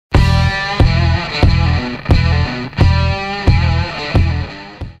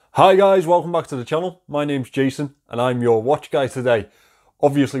Hi guys, welcome back to the channel. My name's Jason and I'm your watch guy today.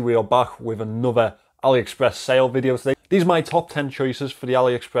 Obviously we are back with another AliExpress sale video today. These are my top 10 choices for the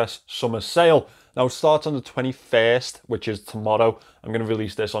AliExpress summer sale. Now it starts on the 21st, which is tomorrow. I'm going to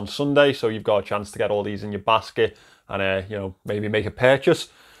release this on Sunday, so you've got a chance to get all these in your basket and maybe make a purchase.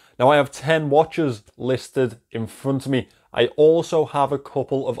 Now I have 10 watches listed in front of me. I also have a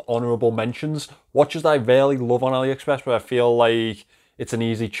couple of honourable mentions, watches that I really love on AliExpress, but I feel like it's an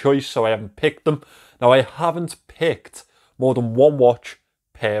easy choice, so I haven't picked them. Now, I haven't picked more than one watch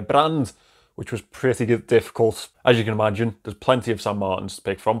per brand, which was pretty difficult. As you can imagine, there's plenty of St. Martins to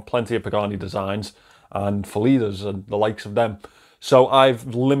pick from, plenty of Pagani designs, and Fellidas and the likes of them. So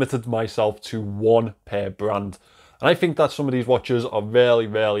I've limited myself to one per brand. And I think that some of these watches are really,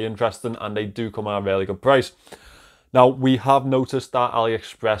 really interesting, and they do come at a really good price. Now, we have noticed that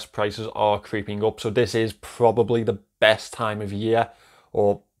AliExpress prices are creeping up, so this is probably the best time of year,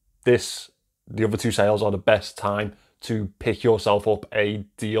 or the other two sales are the best time to pick yourself up a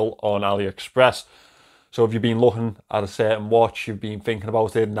deal on AliExpress. So if you've been looking at a certain watch, you've been thinking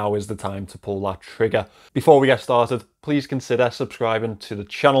about it, now is the time to pull that trigger. Before we get started, please consider subscribing to the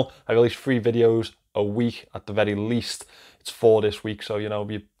channel. I release 3 videos a week at the very least. It's 4 this week, so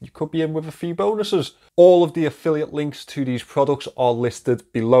you could be in with a few bonuses. All of the affiliate links to these products are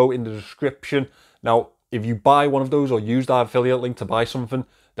listed below in the description. Now, if you buy one of those or use that affiliate link to buy something,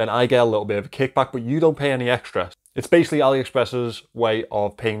 then I get a little bit of a kickback, but you don't pay any extra. It's basically AliExpress's way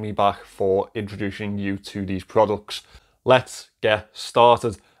of paying me back for introducing you to these products. Let's get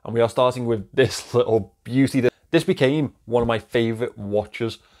started. And we are starting with this little beauty. This became one of my favorite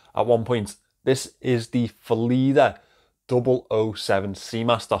watches at one point. This is the Fellida 007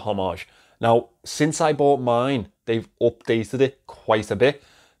 Seamaster homage. Now, since I bought mine, they've updated it quite a bit.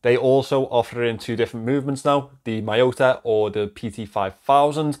 They also offer it in 2 different movements now, the Miyota or the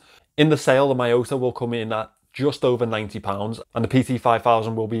PT5000. In the sale, the Miyota will come in at just over £90 and the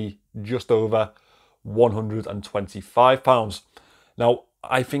PT5000 will be just over £125. Now,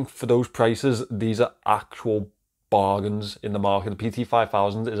 I think for those prices, these are actual bargains in the market. The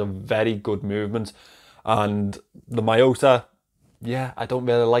PT5000 is a very good movement, and the Miyota, yeah, I don't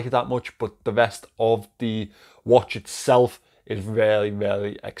really like it that much, but the rest of the watch itself is really,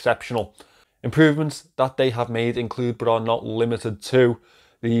 really exceptional. Improvements that they have made include, but are not limited to,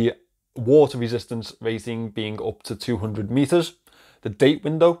 the water resistance rating being up to 200 meters. The date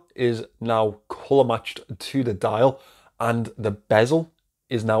window is now color matched to the dial, and the bezel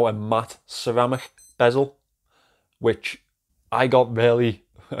is now a matte ceramic bezel, which I got really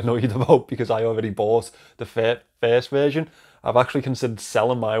annoyed about because I already bought the first version. I've actually considered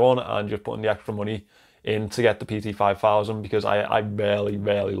selling my one and just putting the extra money in to get the PT5000 because I really,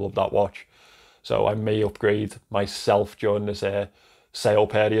 really love that watch. So I may upgrade myself during this sale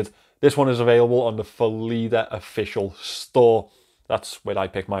period. This one is available on the Fellida official store. That's where I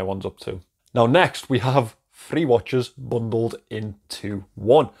pick my ones up to. Now next we have 3 watches bundled into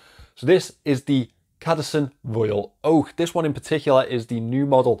one. So this is the Cadisen Royal Oak. This one in particular is the new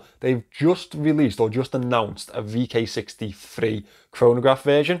model. They've just released or just announced a VK63 chronograph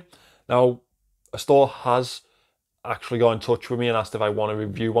version. Now, a store has actually got in touch with me and asked if I want to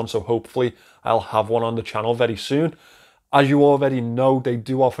review one, so hopefully I'll have one on the channel very soon. As you already know, they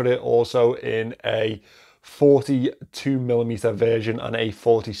do offer it also in a 42mm version and a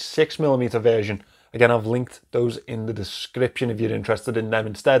 46mm version. Again, I've linked those in the description if you're interested in them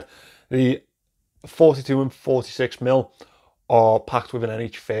instead. The 42 and 46mm are packed with an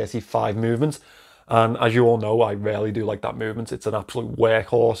NH35 movement, and as you all know, I really do like that movement. It's an absolute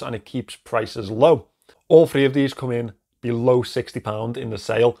workhorse and it keeps prices low. All 3 of these come in below £60 in the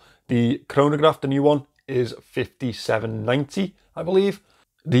sale. The chronograph, the new one, is £57.90, I believe.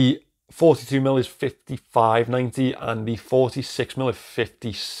 The 42mm is £55.90 and the 46mm is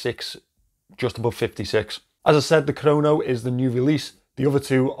 56, just above 56. As I said, the chrono is the new release. The other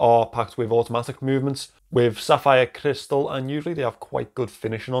 2 are packed with automatic movements with sapphire crystal, and usually they have quite good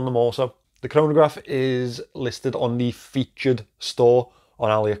finishing on them also. The chronograph is listed on the featured store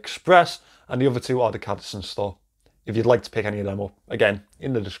on AliExpress, and the other 2 are the Cadisen store. If you'd like to pick any of them up, again,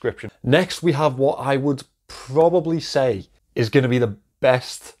 in the description. Next, we have what I would probably say is going to be the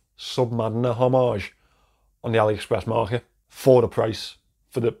best Submariner homage on the AliExpress market for the price,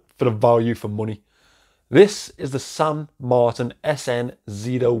 for the value for money. This is the St. Martin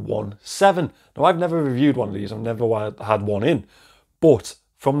SN017. Now, I've never reviewed one of these. I've never had one in, but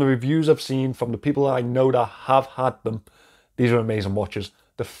from the reviews I've seen, from the people that I know that have had them, these are amazing watches.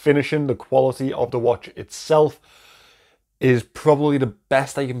 The finishing, the quality of the watch itself is probably the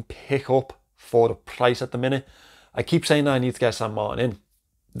best I can pick up for the price at the minute. I keep saying that I need to get St. Martin in,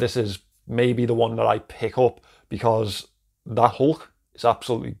 this is maybe the one that I pick up because that Hulk is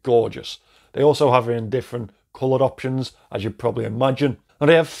absolutely gorgeous. They also have it in different coloured options, as you'd probably imagine. Now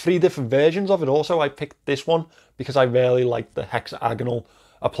they have 3 different versions of it also. I picked this one because I really like the hexagonal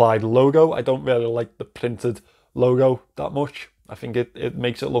applied logo. I don't really like the printed logo that much. I think it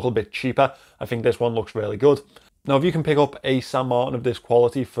makes it look a bit cheaper. I think this one looks really good. Now, if you can pick up a San Martin of this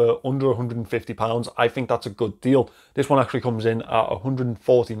quality for under £150, I think that's a good deal. This one actually comes in at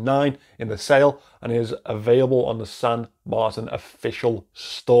 £149 in the sale and is available on the San Martin official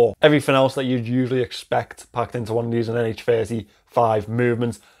store. Everything else that you'd usually expect packed into one of these, an NH35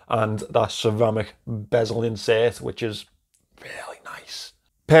 movement and that ceramic bezel insert, which is really nice.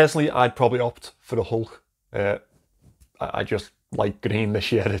 Personally, I'd probably opt for the Hulk. I just like green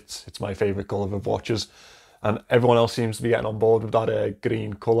this year. It's my favourite colour of watches. And everyone else seems to be getting on board with that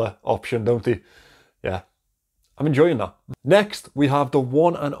green colour option, don't they? Yeah, I'm enjoying that. Next, we have the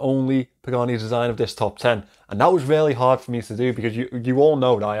one and only Pagani design of this top 10. And that was really hard for me to do because you all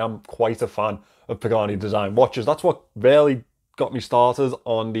know that I am quite a fan of Pagani design watches. That's what really got me started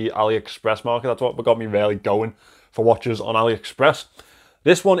on the Aliexpress market. That's what got me really going for watches on Aliexpress.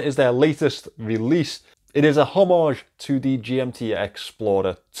 This one is their latest release. It is a homage to the GMT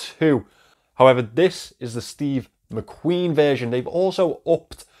Explorer 2. However, this is the Steve McQueen version. They've also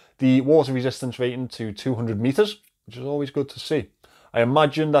upped the water resistance rating to 200 meters, which is always good to see. I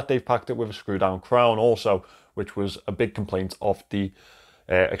imagine that they've packed it with a screw down crown also, which was a big complaint of the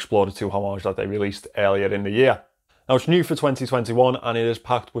Explorer 2 homage that they released earlier in the year. Now it's new for 2021 and it is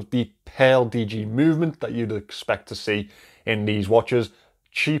packed with the Pearl DG movement that you'd expect to see in these watches.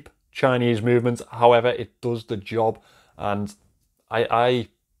 Cheap Chinese movement, however, it does the job, and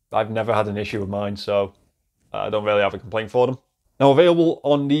I've never had an issue with mine, so I don't really have a complaint for them. Now available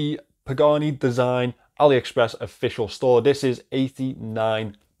on the Pagani Design Aliexpress official store, this is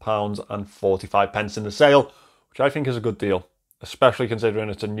 £89.45 in the sale, which I think is a good deal, especially considering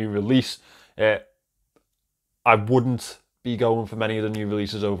it's a new release. I wouldn't be going for many of the new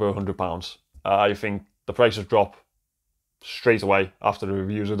releases over £100. I think the prices drop straight away after the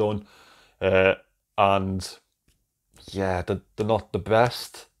reviews are done, and yeah, they're not the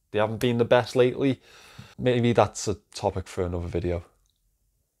best. They haven't been the best lately. Maybe that's a topic for another video.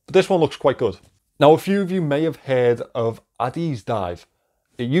 But this one looks quite good. Now, a few of you may have heard of Addies Dive.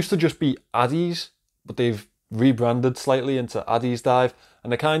 It used to just be Addies, but they've rebranded slightly into Addies Dive,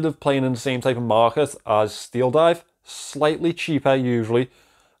 and they're kind of playing in the same type of market as Steel Dive, slightly cheaper usually,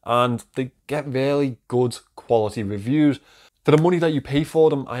 and they get really good quality reviews. For the money that you pay for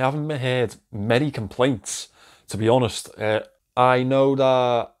them, I haven't heard many complaints, to be honest. I know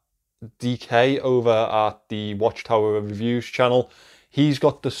that DK over at the Watchtower Reviews channel, he's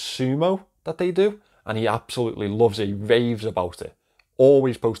got the Sumo that they do, and he absolutely loves it. He raves about it.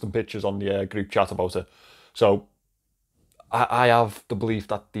 Always posting pictures on the group chat about it. So I have the belief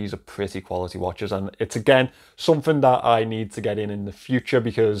that these are pretty quality watches, and it's again something that I need to get in the future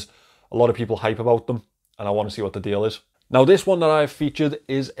because a lot of people hype about them and I want to see what the deal is. Now this one that I've featured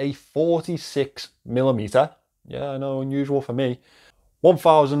is a 46mm, yeah I know, unusual for me,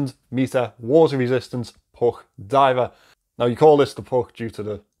 1000 meter water resistance puck diver. Now you call this the puck due to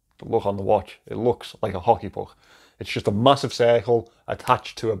the look on the watch. It looks like a hockey puck. It's just a massive circle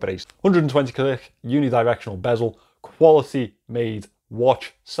attached to a brace. 120 click unidirectional bezel, quality made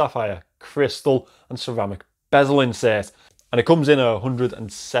watch, sapphire, crystal and ceramic bezel insert. And it comes in at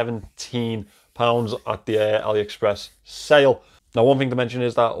 £117 at the Aliexpress sale. Now one thing to mention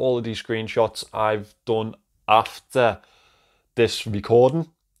is that all of these screenshots I've done after this recording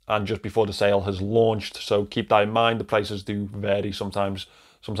and just before the sale has launched, so keep that in mind. The prices do vary sometimes.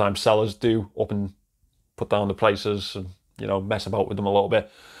 Sometimes sellers do up and put down the prices and, you know, mess about with them a little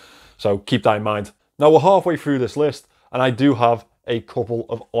bit. So keep that in mind. Now we're halfway through this list and I do have a couple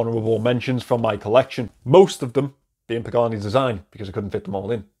of honourable mentions from my collection. Most of them being Pagani design because I couldn't fit them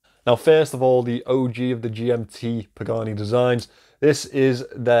all in. Now first of all, the OG of the GMT Pagani designs. This is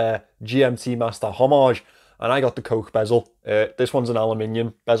their GMT Master homage and I got the Coke bezel. This one's an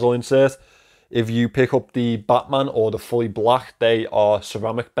aluminium bezel insert. If you pick up the Batman or the fully black, they are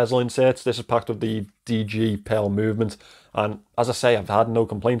ceramic bezel inserts. This is packed with the DG Pearl movement. And as I say, I've had no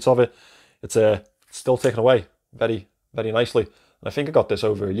complaints of it. It's still taken away very, very nicely. And I think I got this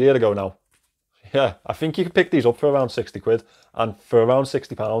over a year ago now. Yeah, I think you can pick these up for around 60 quid. And for around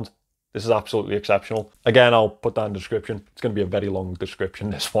 £60, this is absolutely exceptional. Again, I'll put that in the description. It's going to be a very long description,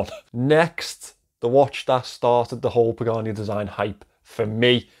 this one. Next, the watch that started the whole Pagani design hype for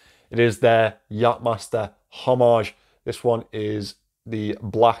me. It is their Yachtmaster homage. This one is the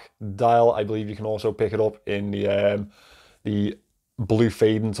black dial. I believe you can also pick it up in the blue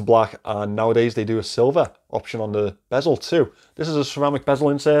fade into black, and nowadays they do a silver option on the bezel too. This is a ceramic bezel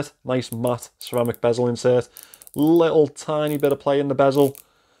insert, nice matte ceramic bezel insert, little tiny bit of play in the bezel.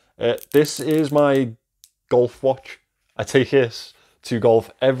 This is my golf watch. I take this to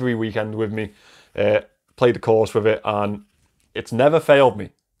golf every weekend with me, play the course with it, and it's never failed me.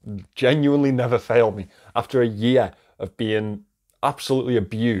 Genuinely never failed me. After a year of being absolutely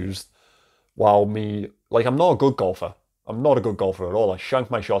abused, while I'm not a good golfer. I'm not a good golfer at all. I shank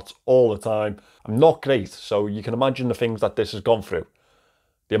my shots all the time. I'm not great, so you can imagine the things that this has gone through.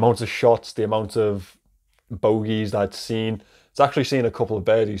 The amount of shots, the amount of bogeys that it's seen. It's actually seen a couple of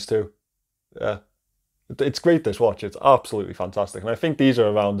birdies too. Yeah. It's great, this watch. It's absolutely fantastic. And I think these are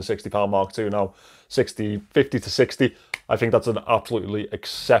around the £60 mark too now. 50 to 60. I think that's an absolutely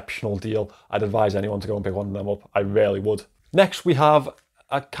exceptional deal. I'd advise anyone to go and pick one of them up. I really would. Next, we have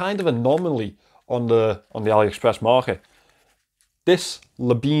a kind of anomaly on the Aliexpress market. This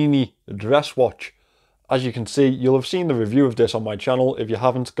Labini dress watch. As you can see, you'll have seen the review of this on my channel. If you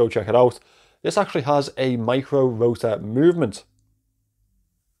haven't, go check it out. This actually has a micro rotor movement,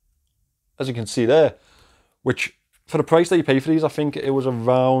 as you can see there, which for the price that you pay for these, I think it was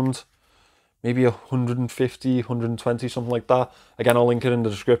around maybe 150, 120, something like that. Again, I'll link it in the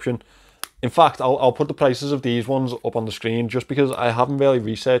description. In fact, I'll put the prices of these ones up on the screen just because I haven't really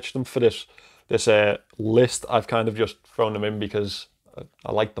researched them for this list. I've kind of just thrown them in because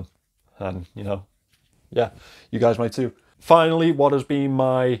I like them. And, you know, yeah, you guys might too. Finally, what has been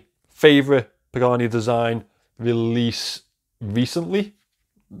my favourite Pagani design release recently?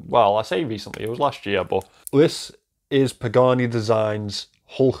 Well, I say recently, it was last year, but this is Pagani Design's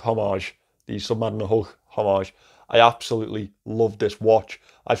Hulk homage, the Submariner Hulk homage. I absolutely love this watch.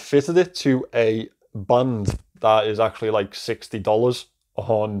 I fitted it to a band that is actually like $60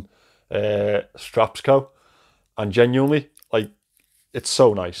 on Strapsco, and genuinely, like, it's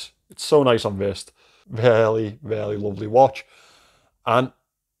so nice. It's so nice on wrist. Really, really lovely watch. And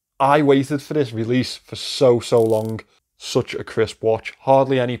I waited for this release for so long. Such a crisp watch.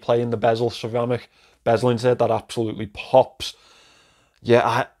 Hardly any play in the bezel, ceramic bezel insert that absolutely pops.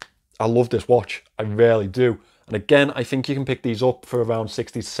 Yeah, I love this watch. I really do. And again, I think you can pick these up for around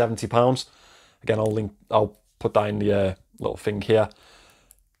 60 to 70 pounds. Again, I'll put that in the little thing here.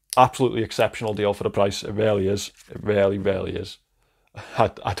 Absolutely exceptional deal for the price. It really is. It really, really is.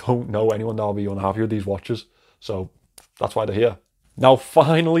 I don't know anyone that'll be unhappy with these watches, so that's why they're here. Now,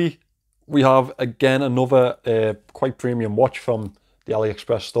 finally, we have again another quite premium watch from the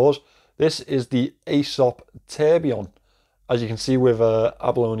Aliexpress stores. This is the Aesop Tourbillon. As you can see, with a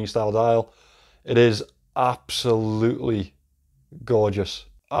abalone style dial. It is absolutely gorgeous,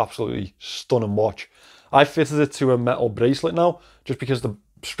 absolutely stunning watch. I fitted it to a metal bracelet now, just because the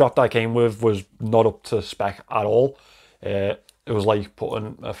strap that I came with was not up to spec at all. It was like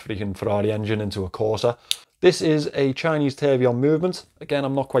putting a freaking Ferrari engine into a Corsa. This is a Chinese tourbillon movement. Again,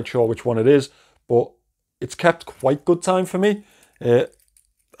 I'm not quite sure which one it is, but it's kept quite good time for me.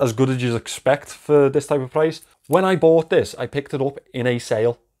 As good as you'd expect for this type of price. When I bought this, I picked it up in a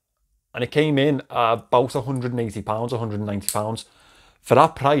sale, and it came in at about £180, £190. For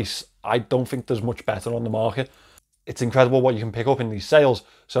that price, I don't think there's much better on the market. It's incredible what you can pick up in these sales,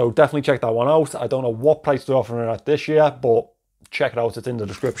 so definitely check that one out. I don't know what price they're offering it at this year, but check it out, it's in the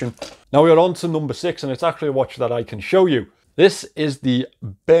description. Now we are on to number 6, and it's actually a watch that I can show you. This is the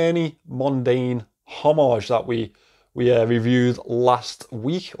Bernie Mondaine homage that we reviewed last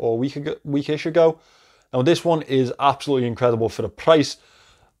week, or weekish ago. Now this one is absolutely incredible for the price,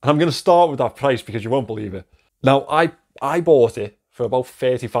 and I'm going to start with that price because you won't believe it. Now I bought it for about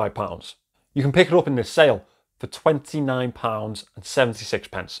 £35. You can pick it up in this sale for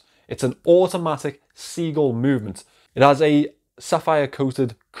 £29.76. It's an automatic seagull movement. It has a sapphire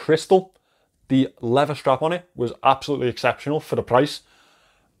coated crystal. The leather strap on it was absolutely exceptional for the price.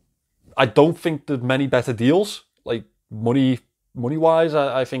 I don't think there's many better deals, like money wise.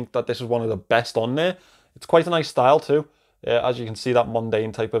 I think that this is one of the best on there. It's quite a nice style too. As you can see, that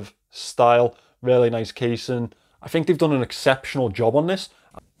Mondaine type of style, really nice casing. I think they've done an exceptional job on this,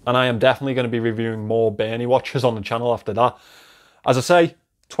 and I am definitely going to be reviewing more Bernie watches on the channel after that. As I say,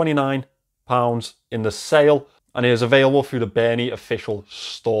 £29 in the sale, and it is available through the Bernie official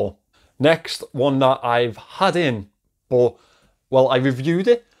store. Next, one that I've had in, but, well, I reviewed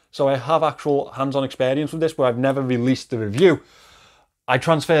it, so I have actual hands-on experience with this, but I've never released the review. I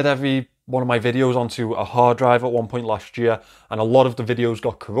transferred every one of my videos onto a hard drive at one point last year, and a lot of the videos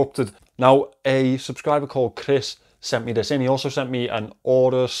got corrupted. Now, a subscriber called Chris sent me this in. He also sent me an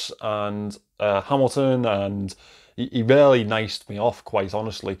Aorus and Hamilton, and he really niced me off, quite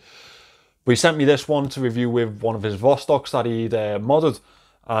honestly. But he sent me this one to review with one of his Vostocks that he'd modded.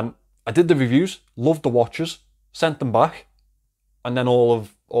 And I did the reviews, loved the watches, sent them back, and then all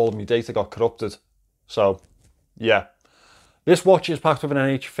of my data got corrupted. So, yeah. This watch is packed with an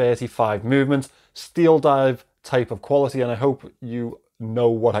NH35 movement, steel dive type of quality, and I hope you know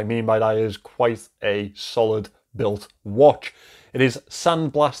what I mean by that. It is quite a solid built watch. It is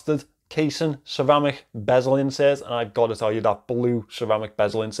sandblasted Cadisen ceramic bezel insert, and I've got to tell you that blue ceramic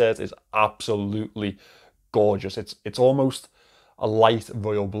bezel insert is absolutely gorgeous. It's almost a light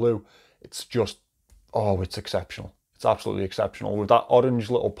royal blue. It's just, oh, it's exceptional. It's absolutely exceptional. With that orange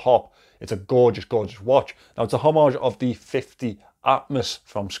little pop, it's a gorgeous, gorgeous watch. Now, it's a homage of the 50 Atmos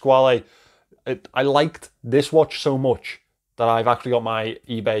from Squale. I liked this watch so much that I've actually got my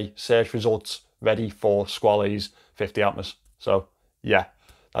eBay search results ready for Squale's 50 Atmos. So, yeah,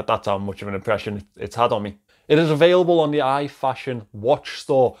 that's how much of an impression it's had on me. It is available on the iFashion watch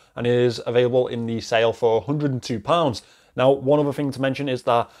store, and it is available in the sale for £102. Now, one other thing to mention is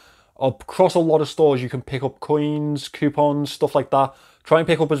that across a lot of stores, you can pick up coins, coupons, stuff like that. Try and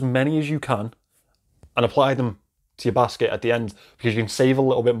pick up as many as you can and apply them to your basket at the end, because you can save a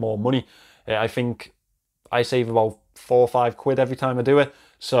little bit more money. I think I save about £4 or £5 every time I do it.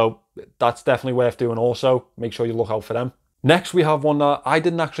 So that's definitely worth doing also. Make sure you look out for them. Next, we have one that I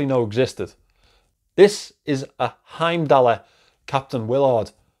didn't actually know existed. This is a Heimdallr Captain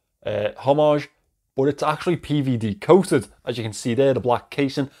Willard homage, but it's actually PVD coated, as you can see there, the black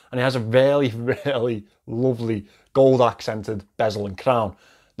casing, and it has a really, really lovely gold accented bezel and crown.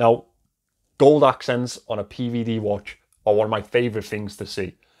 Now, gold accents on a PVD watch are one of my favorite things to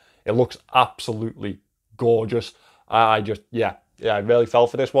see. It looks absolutely gorgeous. I really fell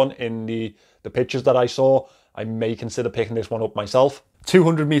for this one in the pictures that I saw. I may consider picking this one up myself.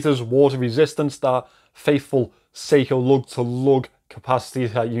 200 meters water resistance, that faithful Seiko lug to lug capacity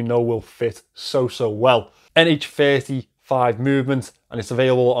that you know will fit so well. NH35 movement, and it's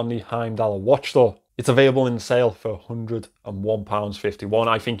available on the Heimdallr watch store. It's available in sale for £101.51.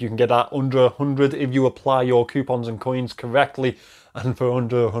 I think you can get that under 100 if you apply your coupons and coins correctly, and for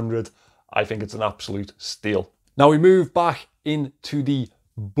under 100, I think it's an absolute steal. Now we move back into the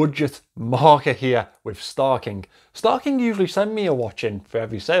budget market here with Starking. Starking usually send me a watch in for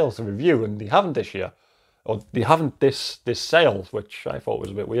every sale to review, and they haven't this year. Or they haven't this sale, which I thought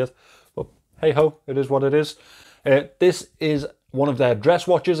was a bit weird. But hey ho, it is what it is. This is one of their dress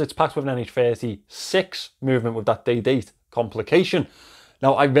watches. It's packed with an NH36 movement with that day-date complication.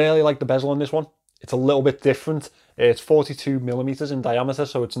 Now, I really like the bezel on this one. It's a little bit different. It's 42 millimeters in diameter,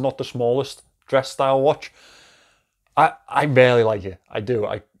 so it's not the smallest dress style watch. I really like it. I do.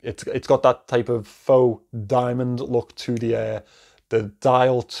 It's got that type of faux diamond look to the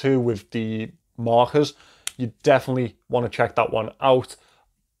dial too, with the markers. You definitely want to check that one out.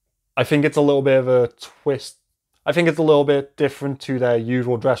 I think it's a little bit of a twist. I think it's a little bit different to their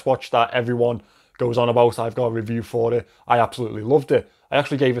usual dress watch that everyone goes on about. I've got a review for it. I absolutely loved it. I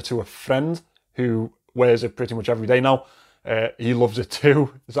actually gave it to a friend who wears it pretty much every day now. He loves it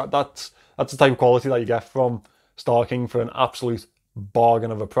too. That's the type of quality that you get from Starking for an absolute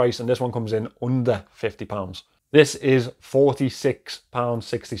bargain of a price, and this one comes in under £50. This is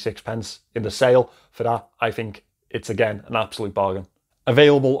 £46.66 in the sale. For that, I think it's again an absolute bargain.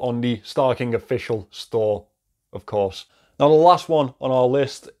 Available on the Starking official store, of course. Now, the last one on our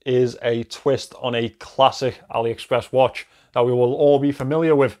list is a twist on a classic AliExpress watch that we will all be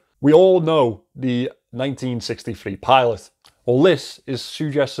familiar with. We all know the 1963 Pilot. Well, this is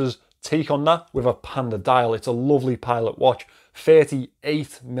Sugess's take on that with a Panda dial. It's a lovely Pilot watch,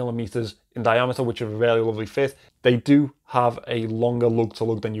 38 millimeters in diameter, which is a really lovely fit. They do have a longer lug to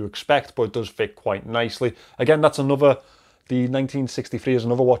lug than you expect, but it does fit quite nicely. Again, that's another, the 1963 is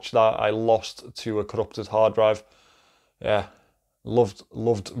another watch that I lost to a corrupted hard drive. Yeah, loved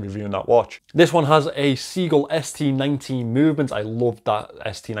reviewing that watch. This one has a Seagull ST19 movement. I love that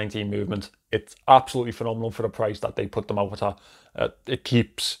ST19 movement. It's absolutely phenomenal for the price that they put them out with. It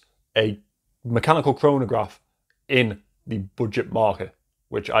keeps a mechanical chronograph in the budget market,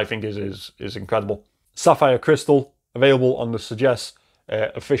 which I think is incredible. Sapphire Crystal, available on the Suggest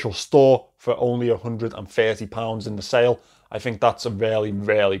official store for only £130 in the sale. I think that's a really,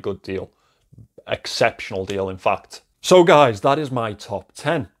 really good deal. Exceptional deal, in fact. So guys, that is my top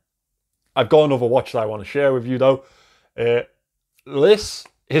 10. I've got another watch that I want to share with you though. This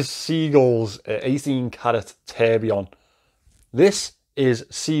is Seagull's 18 karat Tourbillon. This is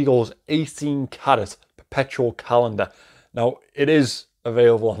Seagull's 18 karat perpetual calendar. Now, it is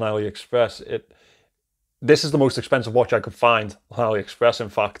available on AliExpress. This is the most expensive watch I could find on AliExpress. In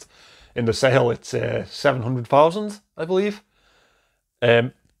fact, in the sale, it's 700,000, I believe.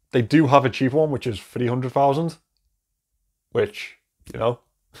 They do have a cheaper one, which is 300,000, which, you know,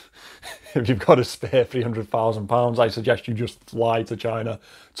 if you've got to spare £300,000, I suggest you just fly to China,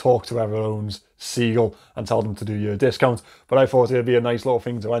 talk to whoever owns Seagull and tell them to do your discount. But I thought it'd be a nice little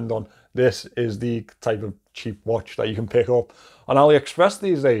thing to end on. This is the type of cheap watch that you can pick up on AliExpress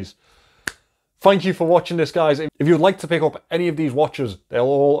these days. Thank you for watching this, guys. If you'd like to pick up any of these watches, they're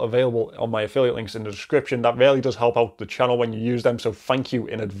all available on my affiliate links in the description. That really does help out the channel when you use them, so thank you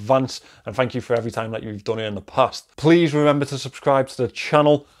in advance, and thank you for every time that you've done it in the past. Please remember to subscribe to the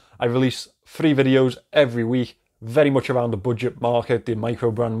channel. I release 3 videos every week, very much around the budget market, the micro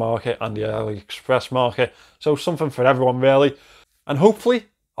brand market, and the AliExpress market. So something for everyone, really. And hopefully,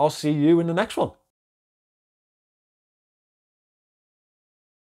 I'll see you in the next one.